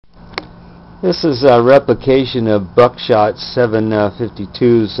This is a replication of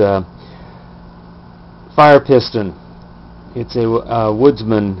Buckshot752's fire piston. It's a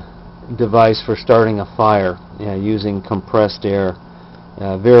woodsman device for starting a fire using compressed air.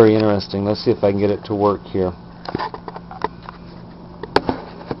 Very interesting. Let's see if I can get it to work here.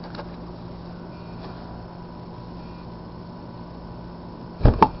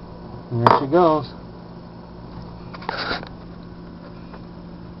 There she goes.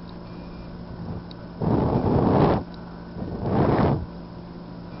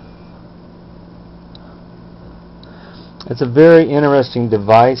 It's a very interesting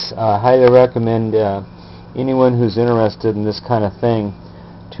device. I highly recommend anyone who's interested in this kind of thing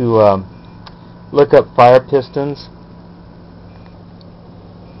to look up fire pistons,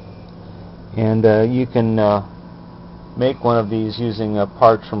 and you can make one of these using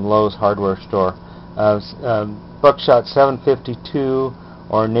parts from Lowe's hardware store. Buckshot752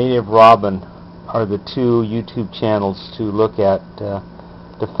 or Nativerobin are the two YouTube channels to look at to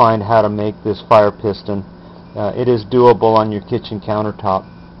find how to make this fire piston. It is doable on your kitchen countertop.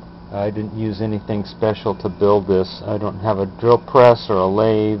 I didn't use anything special to build this. I don't have a drill press or a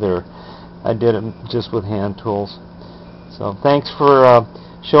lathe, or I did it just with hand tools. So thanks for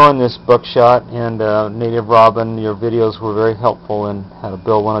showing this Buckshot and Nativerobin. Your videos were very helpful in how to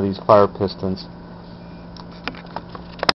build one of these fire pistons.